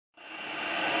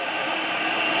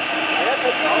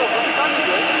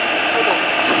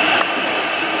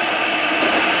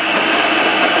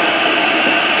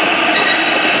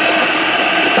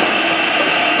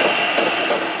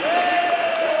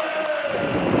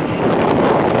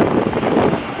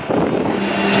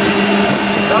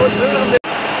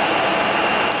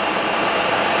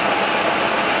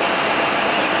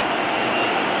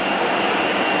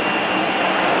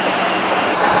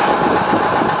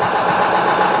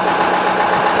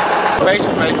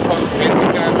bezig geweest met fotograferen.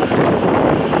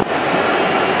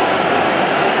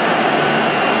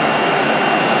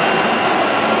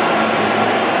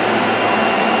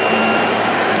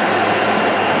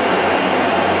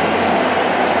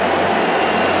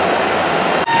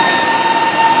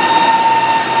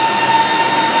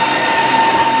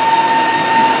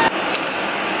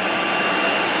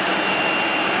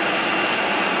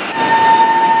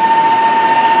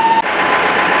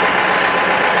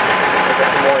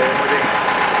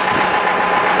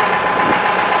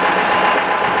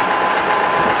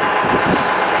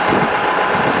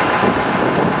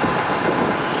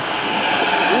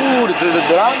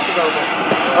 De raam is open.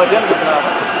 Oh, die heb ik gedaan.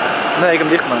 Nee, ik heb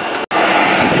hem dicht gemaakt.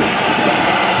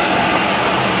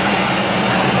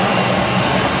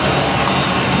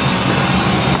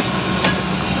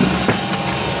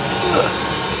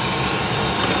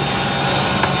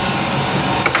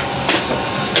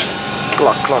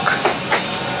 Klak, klak.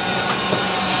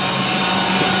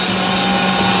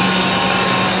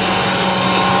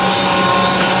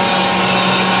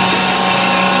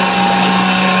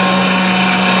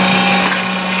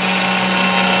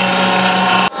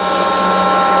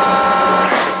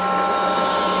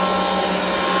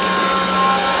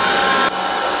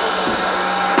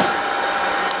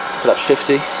 Flaps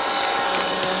 50.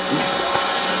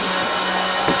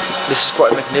 This is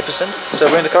quite magnificent. So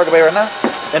we're in the cargo bay right now,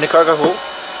 in the cargo hall,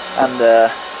 and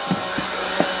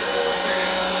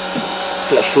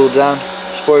flaps full down,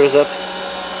 spoilers up.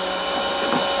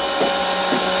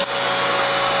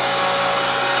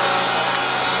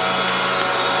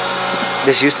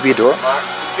 This used to be a door. Maar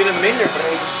ik vind hem minder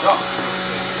breed zacht.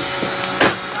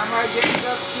 Ja, maar ik denk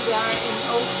dat hij daarin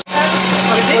ook...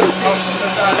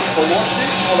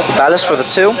 Ballast for the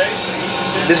till.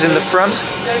 This is in the front,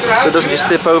 so it doesn't just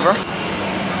tip over.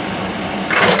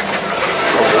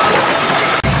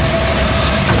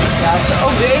 Ja, het is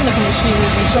ook de enige machine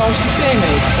die zo'n systeem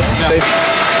heeft. Ja,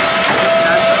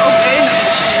 het is ook de enige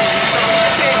machine die zo'n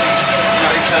systeem heeft. Ja,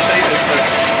 ik ga zeker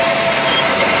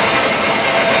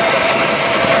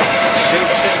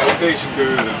op deze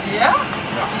keuren. Ja?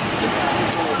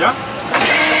 Ja?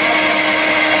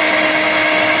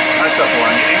 Hij staat gewoon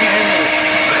in je hemel.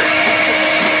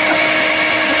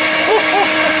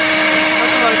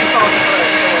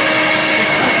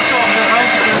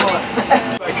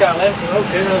 Bij KLM toen ook,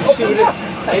 hè.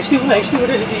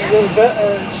 Stewardessen die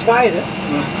zwaaiden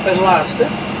bij de laatste.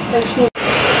 En die stond...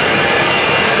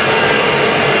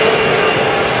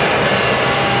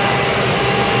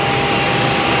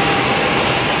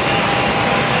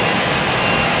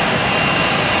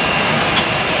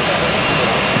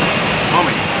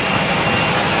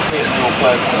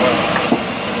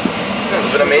 Dat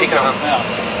is een Amerika aan. Ja.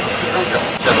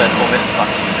 Ze hebben het gewoon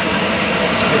weggepakt.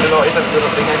 Is dat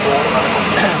natuurlijk ding even horen, maar dan komt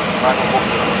hij maar dan op.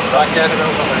 Raak jij er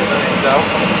ook nog in de helft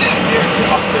van het weer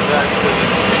achteruit?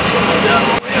 Ja,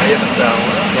 je hebt het down.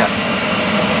 Ja.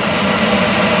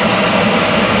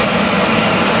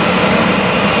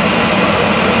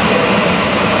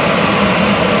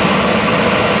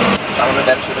 Samen met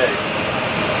MCW.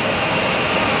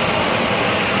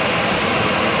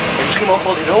 Misschien mogen we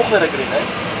wel die roogwerk erin, hè?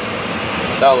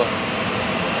 Douwen.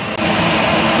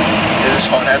 Dit is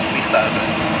gewoon het vliegtuig.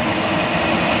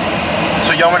 Het is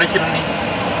zo jammer dat je hem niet...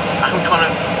 Eigenlijk gewoon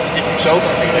een... Dat je hem zo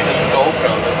kan zien, dat is een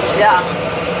GoPro. Ja.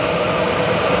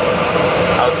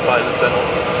 Autopilot panel.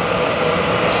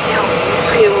 Stil,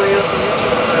 schreeuwen heel veel.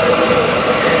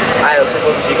 Ah joh, er zit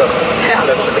wel muziek achter. Ja,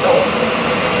 dat zit ik al.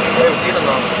 Wat is hier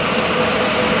dan?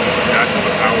 Ja, is wel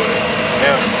wat ouder.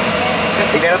 Ja.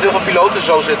 Ik denk dat heel veel piloten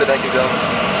zo zitten, denk ik dan.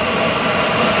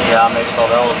 Ja, meestal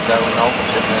wel, dat daar een hoop op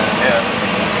zit. Ja.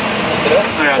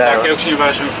 Nou ja, daar kun je ook zien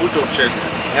waar ze hun voet op zetten.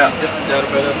 Ja. Daar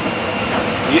bij dat.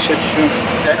 Hier zet je zo.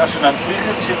 Kijk, als ze aan het vliegen,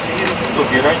 dan zitten ze hier op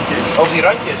die randjes. Over die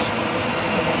randjes.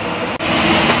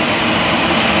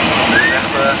 Dat is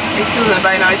echt... Ik doe het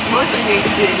bijna uit de motor en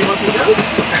ik denk, die wordt niet dood.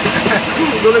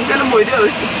 Ik wil hem wel een mooi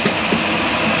dood.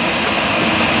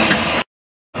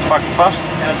 Pak je vast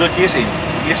en dan druk je eerst in.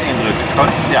 Eerst indrukken.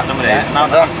 Gewoon, ja, naar beneden. Nou,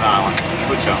 naar achter halen.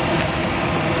 Goed zo.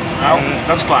 Nou,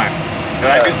 dat is klaar.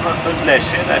 Dan heb je het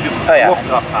lesje, dan heb je het bocht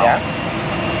eraf gehaald. Ja.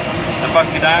 Dan pak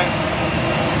je daar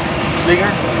slinger,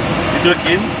 die druk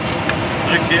je in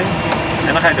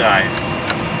en dan ga je draaien.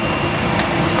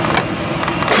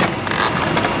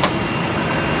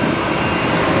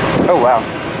 Oh wow.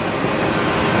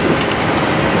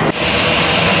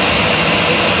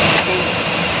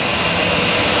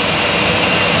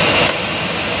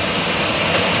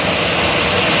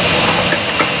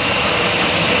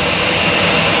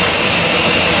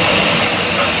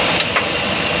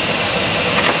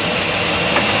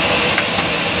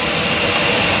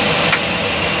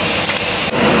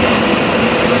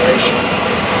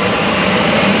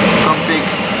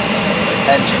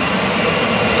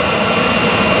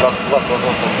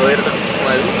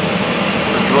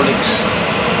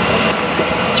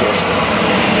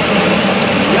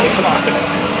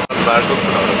 waar is dat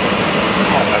voor nodig?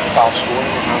 Ja, bepaalde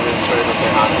storingen gaan we zo je dat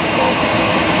tegenaan moet komen.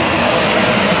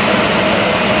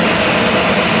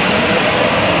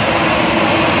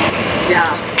 Ja.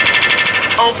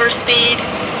 Overspeed.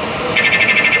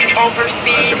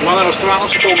 Overspeed. Als je hem langer dan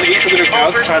 12 seconden ingedrukt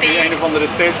houdt, gaat hij een of andere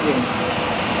test doen.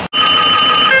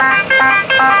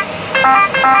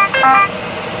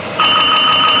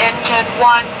 Engine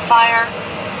 1, fire.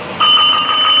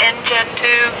 Engine 2,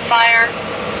 fire.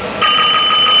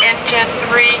 Engine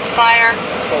 3, fire.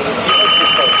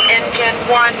 Engine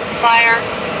 1, fire.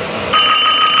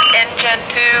 Engine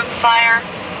 2, fire.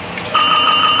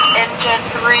 Engine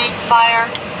 3, fire.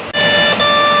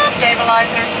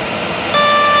 Stabilizer.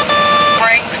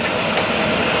 Brakes.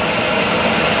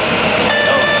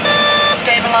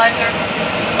 Stabilizer.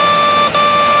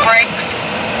 Brakes.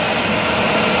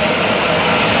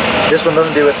 This one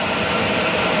doesn't do it.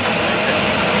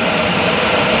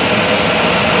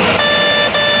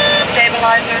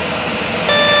 Stabilizer.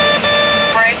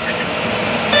 Brakes.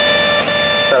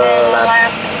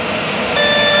 Laps.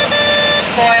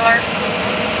 Spoiler.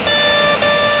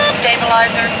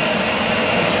 Stabilizer.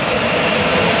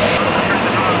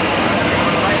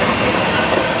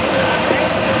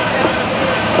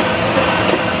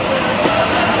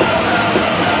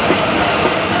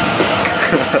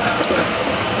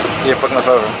 Hier, pak maar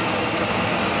even over.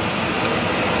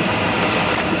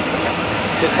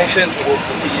 Er zit geen sensor op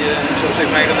dat hij, zoals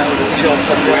ik meegenomen, dat hij zelf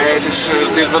gaat draaien. Nee,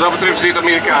 het is, wat dat betreft is dit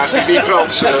Amerikaans, het is niet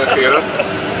Frans, Gerard.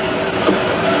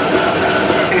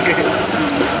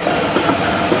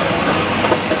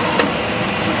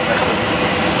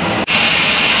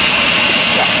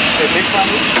 Ja, het licht aan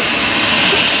doen.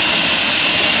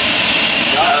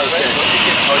 Ja, oké.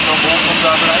 Ooit zo'n bol komt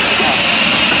daar beneden.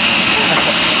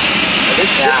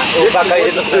 Ja, hoe vaak kan je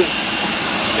dit nog doen?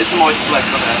 Dit is de mooiste plek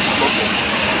van de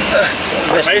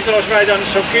Meestal als wij dan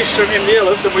zo'n kist, zo'n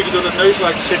MD-11, dan moet je door de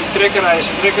neusluikje zetten, die trekkerrij is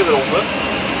een trekker eronder.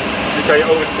 Dan kan je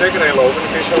over de trekker heen lopen en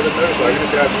dan kun je zo de neusluikje,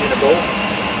 dan kruip je hier naar boven.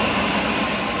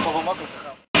 Het zal wel makkelijker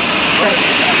gaan.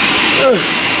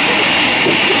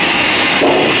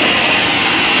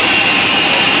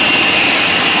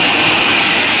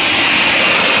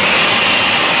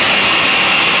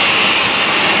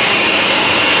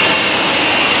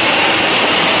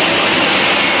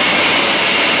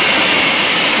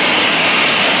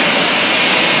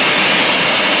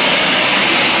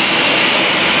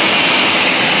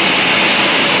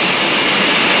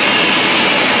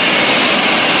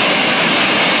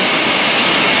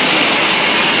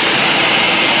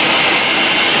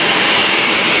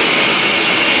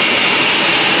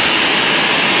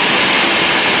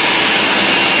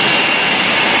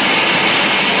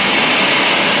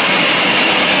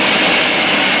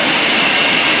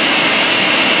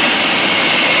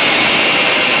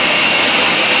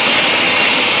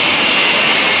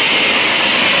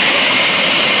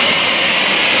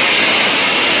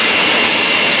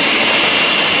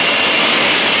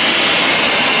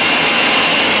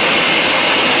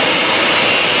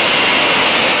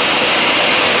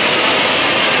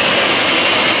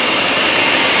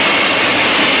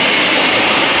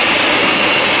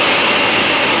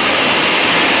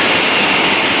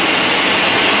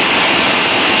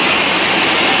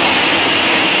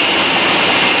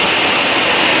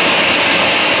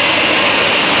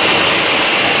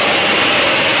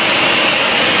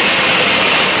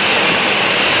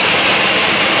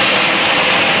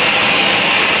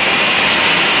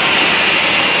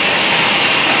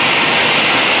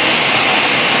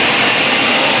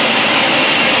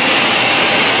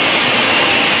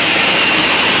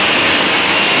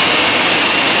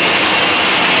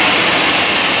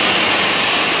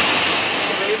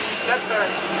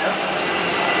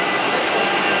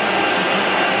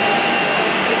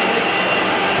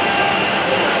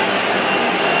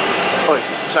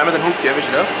 We zijn met een hoekje, wist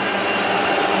je dat?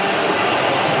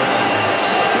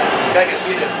 Kijk eens,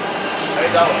 zie je dit?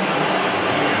 Hey, douwen.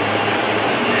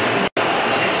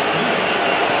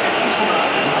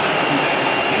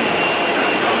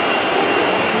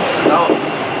 Nou,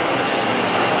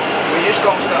 moet je eerst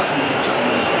komen staan.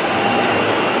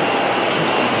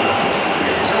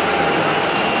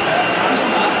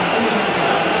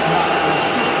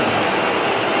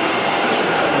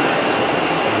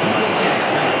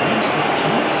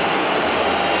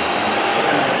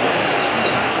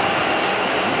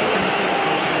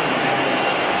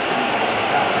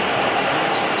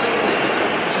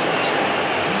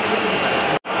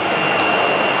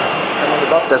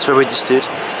 That's where we just stood.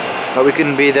 But we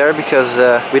couldn't be there because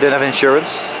we don't have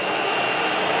insurance.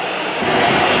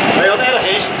 Weet je wat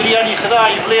erg is? 3 jaar niet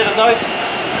gedaan, je verleert het nooit.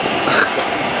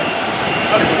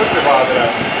 Zal ik er ook weer water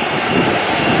uit?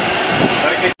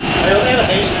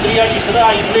 deze 3 had je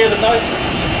gedaan, je verleert het nooit.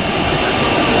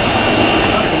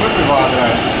 Dan komt ook weer water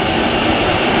uit.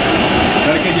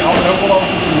 Dan kun je die andere ook wel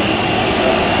over doen.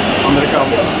 Andere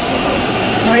kant.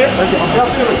 Zou je? Ja,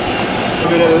 tuurlijk.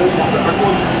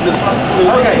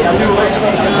 Oké, ja, nu weet je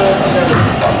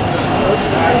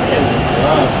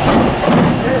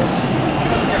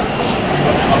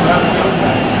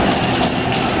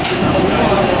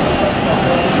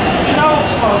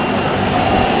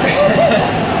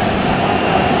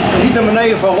niet naar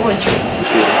beneden vallen, want je...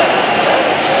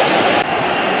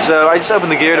 So I just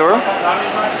opened the gear door,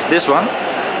 this one.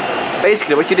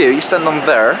 Basically what you do, you stand on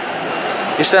there,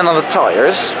 you stand on the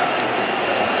tires,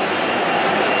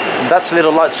 that's a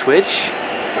little light switch,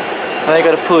 and then you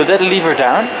gotta pull that lever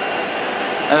down,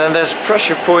 and then there's a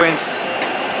pressure point.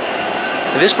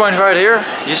 At this point right here,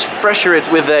 you just pressure it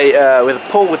with a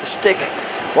pull with a stick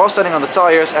while standing on the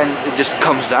tires, and it just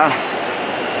comes down.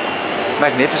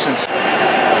 Magnificent.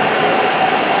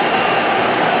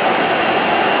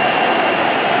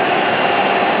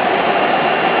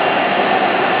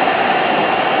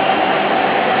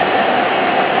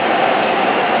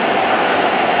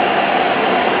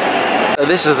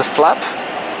 This is the flap.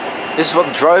 This is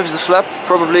what drives the flap,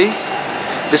 probably.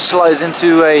 This slides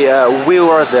into a wheel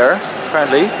right there,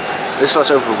 apparently. This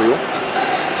slides over a wheel.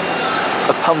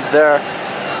 A pump there.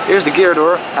 Here's the gear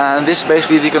door, and this is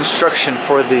basically the construction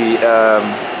for the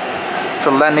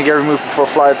landing gear removed before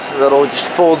flights. That all just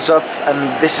folds up,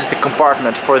 and this is the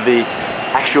compartment for the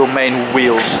actual main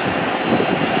wheels.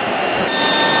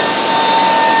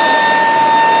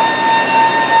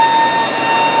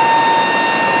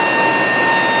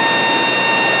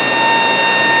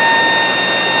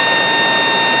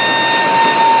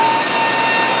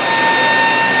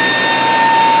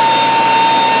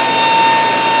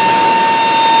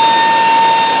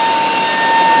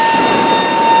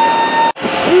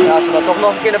 Als we dan toch nog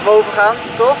een keer naar boven gaan,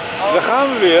 toch? Daar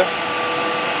gaan we weer.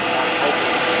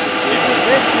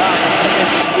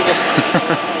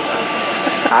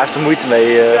 Hij heeft er moeite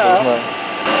mee, ja. volgens mij.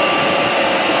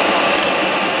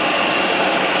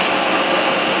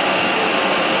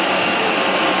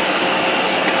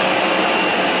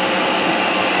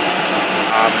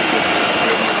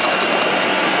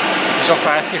 Het is al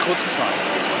 5 keer goed gegaan.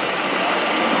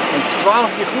 En 12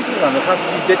 keer goed gegaan, dan gaat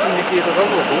het die 13e keer toch ook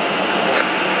wel goed.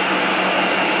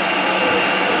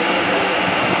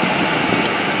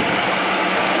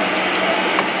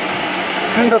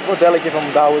 En dat modelletje van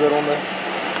Douwe eronder.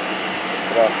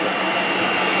 Prachtig.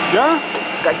 Ja?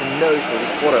 Kijk de neus voor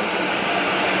die vorm.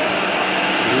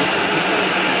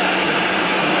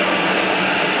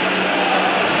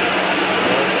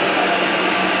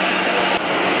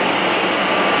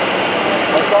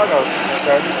 Wat cargo?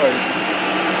 Kijk niet mee.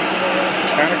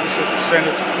 Waarschijnlijk zijn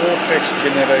het vortex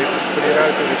generators voor die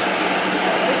ruiten.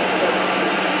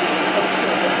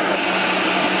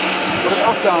 Voor het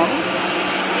afdalen?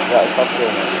 Ja, ik ga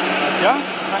filmen. Ja?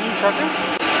 Ga je nu zakken?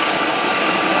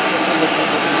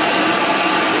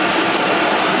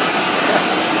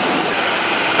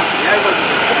 Jij wordt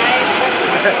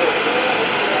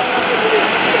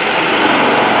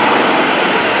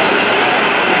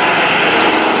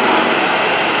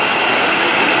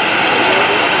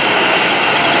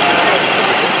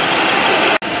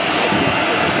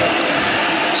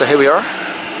So here we are.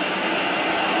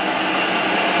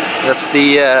 That's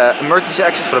the emergency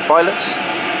exit for the pilots.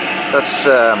 That's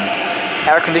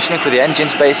air conditioning for the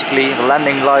engines, basically. The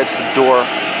landing lights, the door.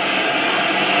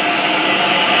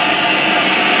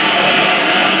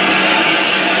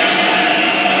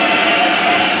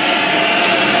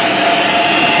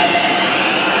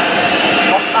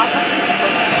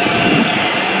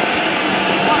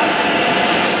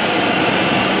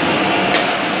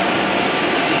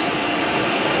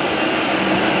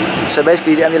 So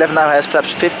basically the MD-11 now has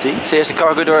flaps 50. So here's the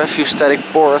cargo door, a few static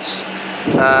ports.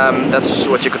 That's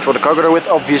what you control the cargo door with,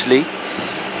 obviously.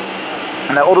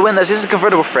 And now all the windows, this is a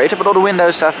convertible freighter, but all the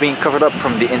windows have been covered up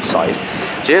from the inside.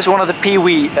 So here's one of the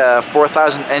Pee-wee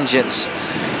 4000 engines.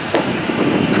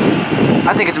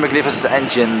 I think it's a magnificent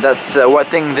engine. That's one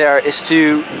thing there is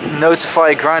to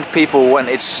notify ground people when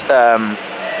it's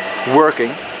working.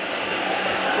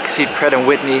 You can see Pratt &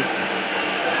 Whitney,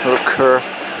 little curve,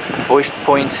 hoist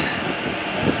point.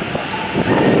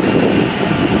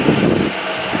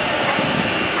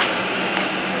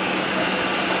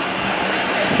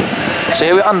 So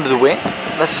here we're under the wing.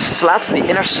 That's the slats, the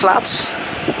inner slats.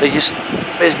 They just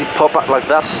basically pop out like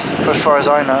that, for as far as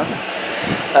I know.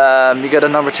 You got a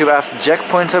number 2 aft jack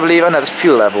point, I believe. Oh no, that's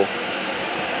fuel level.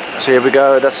 So here we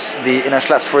go. That's the inner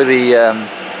slats for the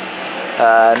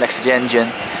next to the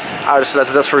engine. outer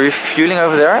slats. That's for refueling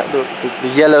over there, the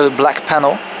yellow black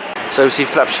panel. So you see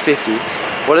flaps 50.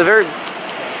 What a very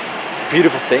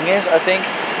beautiful thing is, I think,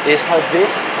 is how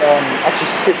this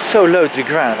actually sits so low to the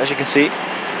ground. As you can see,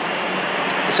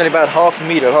 it's only about half a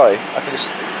meter high. I can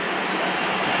just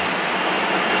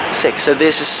so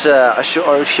this is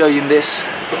I'll show you this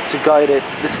to guide it.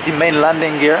 This is the main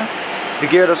landing gear. The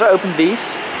gear doors open these.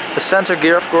 The center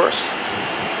gear, of course.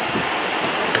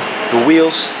 The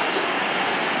wheels,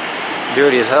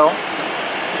 dirty as hell.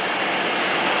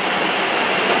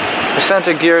 The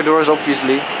center gear doors,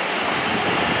 obviously.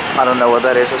 I don't know what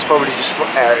that is. That's probably just for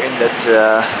air inlet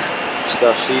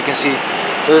stuff. So you can see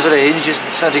those are the hinges the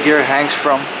center gear hangs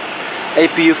from.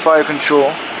 APU fire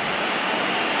control.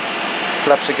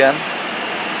 Flaps again.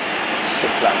 Sick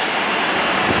flaps.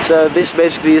 So this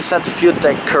basically is center fuel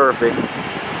tank curving.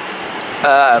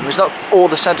 It's not all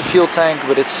the center fuel tank,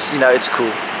 but it's, you know, it's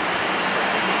cool.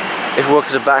 If we walk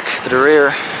to the back, to the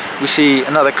rear, we see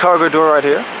another cargo door right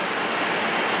here.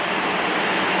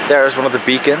 There's one of the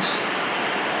beacons.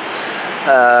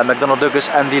 McDonnell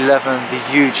MD-11, the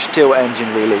huge tail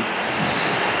engine, really.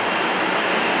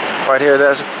 Right here,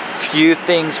 there's a few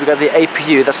things. We got the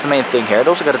APU, that's the main thing here. It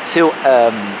also got a tail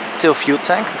fuel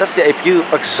tank. That's the APU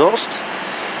exhaust.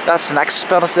 That's an access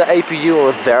panel to the APU,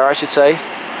 or there, I should say.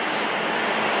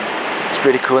 It's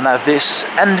pretty cool. Now this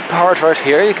end part right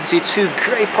here, you can see two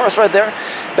grey parts right there.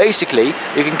 Basically,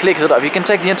 you can click it up. You can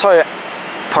take the entire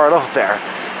part off there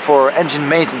for engine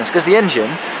maintenance, because the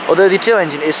engine, although the tail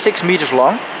engine is 6 meters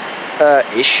long,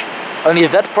 ish, only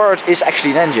that part is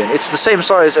actually an engine. It's the same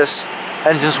size as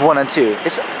engines 1 and 2.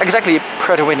 It's exactly a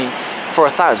Pratt & Whitney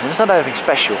 4000. It's not anything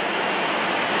special.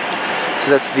 So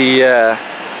that's the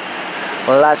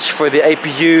latch for the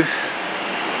APU.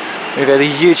 We've got the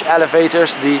huge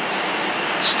elevators, the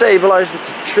stabilizers, the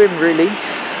trim, really.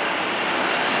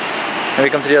 And we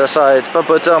come to the other side. Papa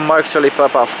Hotel, Mike Charlie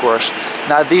Papa, of course.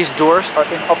 Now these doors are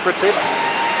inoperative.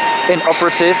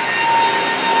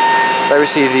 There we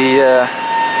see the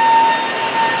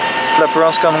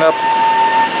flaperons coming up.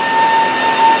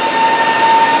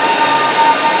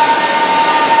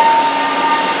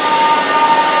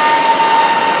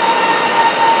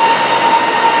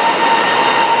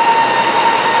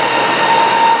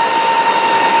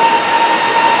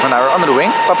 Now we're under the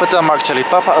wing. Papa Hotel, Mike Charlie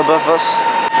Papa above us.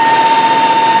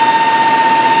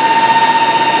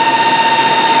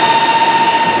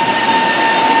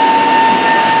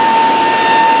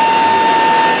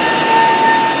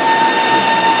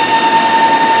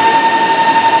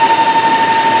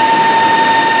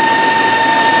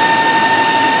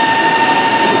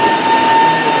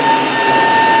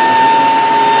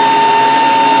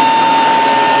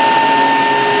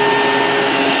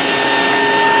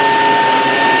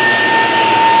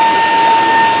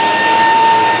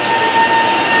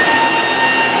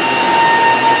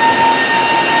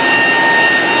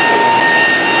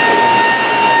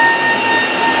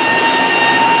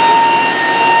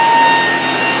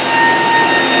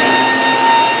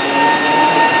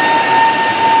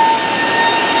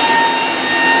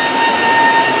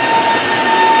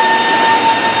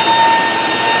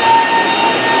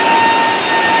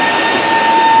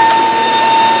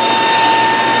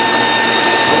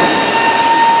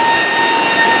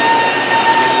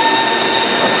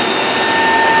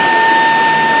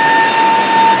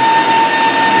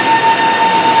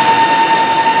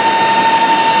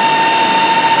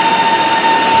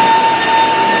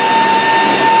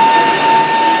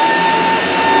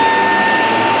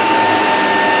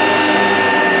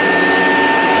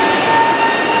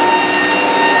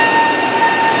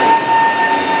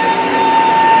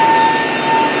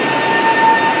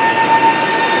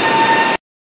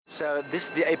 This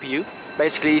is the APU.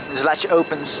 Basically, this latch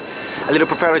opens, a little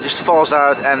propeller just falls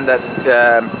out, and that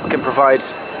can provide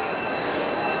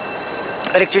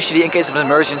electricity in case of an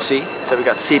emergency. So we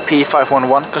got CP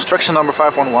 511, construction number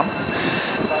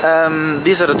 511.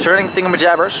 These are the turning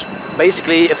thingamajabbers.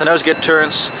 Basically, if the nose gear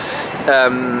turns,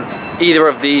 either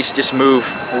of these just move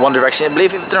one direction. I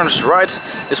believe if it turns right,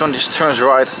 this one just turns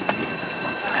right.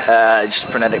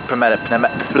 Just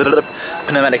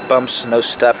pneumatic pumps, no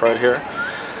step right here.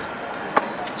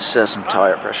 Says some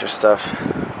tire pressure stuff.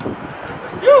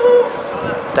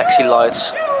 Taxi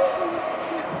lights.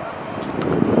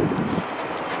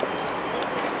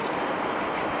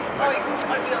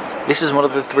 This is one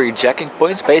of the 3 jacking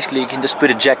points. Basically, you can just put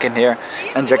a jack in here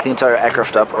and jack the entire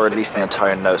aircraft up, or at least the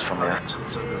entire nose from here.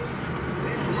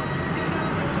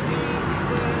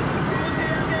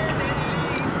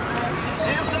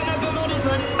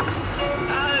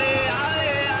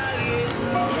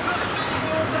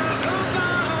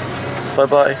 Bye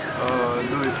bye.